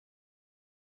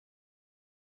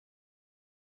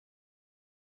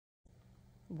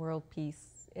World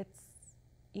peace.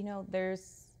 There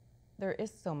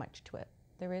is so much to it.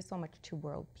 There is so much to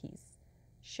world peace.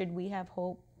 Should we have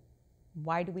hope?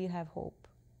 Why do we have hope?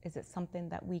 Is it something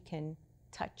that we can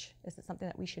touch? Is it something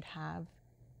that we should have?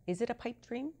 Is it a pipe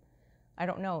dream? I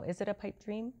don't know. Is it a pipe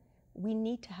dream? We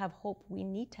need to have hope. We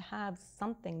need to have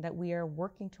something that we are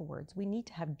working towards. We need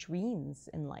to have dreams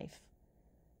in life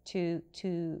to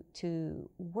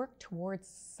work towards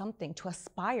something, to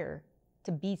aspire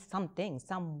to be something,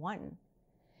 someone.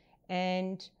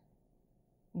 And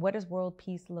what does world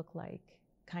peace look like?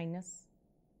 Kindness.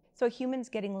 So humans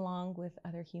getting along with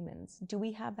other humans. Do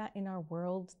we have that in our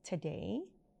world today?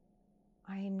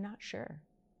 I am not sure.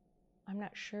 I'm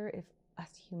not sure if us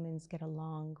humans get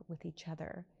along with each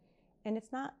other. And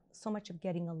it's not so much of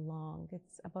getting along,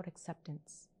 it's about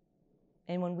acceptance.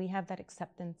 And when we have that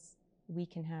acceptance, we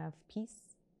can have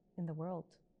peace in the world.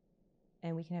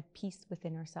 And we can have peace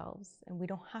within ourselves. And we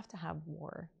don't have to have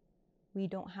war. We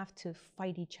don't have to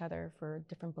fight each other for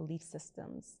different belief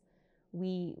systems.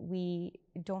 We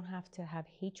don't have to have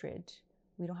hatred.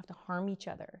 We don't have to harm each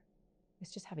other.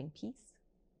 It's just having peace.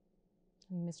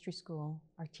 Mystery school,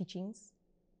 our teachings,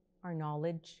 our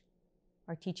knowledge,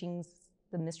 our teachings,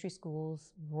 the mystery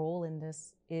school's role in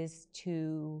this is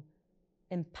to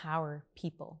empower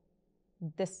people.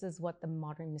 This is what the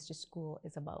modern mystery school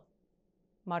is about.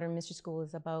 Modern mystery school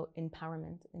is about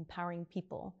empowerment, empowering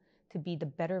people to be the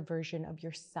better version of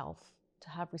yourself, to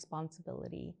have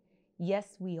responsibility.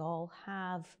 Yes, we can all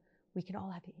have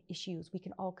issues. We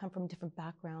can all come from different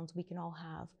backgrounds. We can all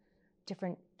have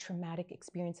different traumatic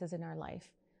experiences in our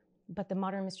life. But the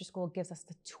modern mystery school gives us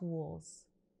the tools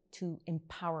to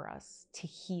empower us, to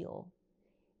heal.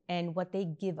 And what they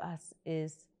give us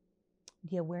is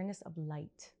the awareness of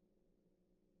light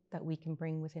that we can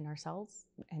bring within ourselves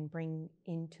and bring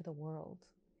into the world.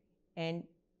 And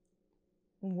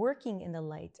working in the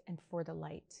light and for the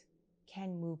light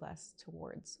can move us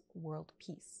towards world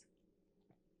peace.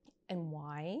 And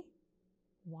why?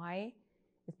 Why?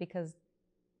 It's because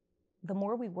the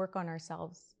more we work on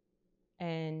ourselves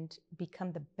and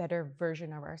become the better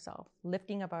version of ourselves,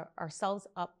 lifting up ourselves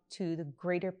up to the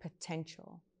greater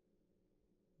potential,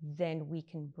 then we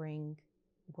can bring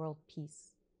world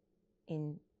peace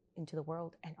into the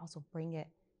world and also bring it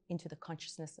into the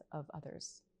consciousness of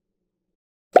others.